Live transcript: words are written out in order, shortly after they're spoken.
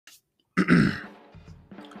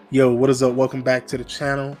Yo, what is up? Welcome back to the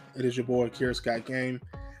channel. It is your boy Kira Scott Game,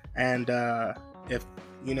 and if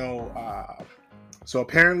you know, so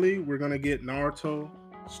apparently we're gonna get Naruto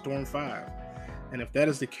Storm 5, and if that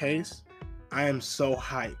is the case, I am so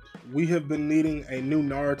hyped. We have been needing a new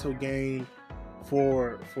Naruto game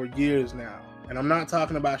for years now, and I'm not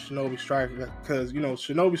talking about Shinobi Striker because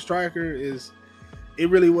Shinobi Striker is. It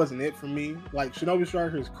really wasn't it for me. Like Shinobi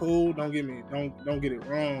Striker is cool. Don't get it wrong.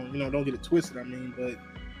 Don't get it twisted. I mean, but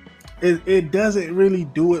it doesn't really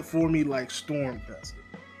do it for me like Storm does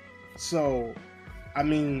it. So, I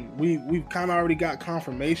mean, we've kind of already got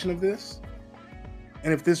confirmation of this,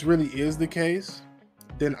 and if this really is the case,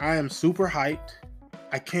 then I am super hyped.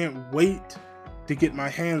 I can't wait to get my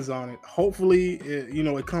hands on it. Hopefully,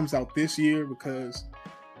 it comes out this year because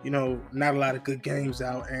not a lot of good games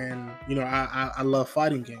out, and I love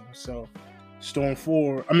fighting games. So Storm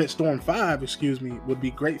 5, excuse me, would be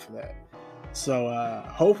great for that. So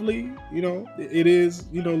hopefully, it is,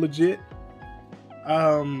 legit.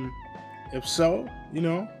 If so,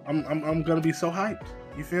 I'm gonna be so hyped.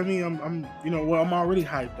 You feel me? I'm already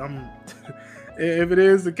hyped. If it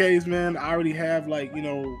is the case, man, I already have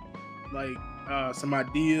some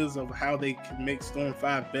ideas of how they can make Storm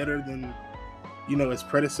 5 better than its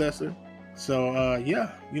predecessor. So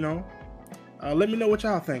yeah, let me know what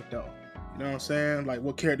y'all think though. You know what I'm saying? Like,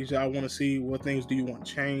 what characters y'all want to see? What things do you want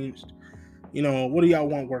changed? What do y'all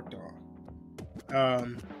want worked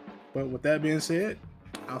on? But with that being said,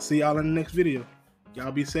 I'll see y'all in the next video.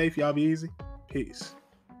 Y'all be safe. Y'all be easy. Peace.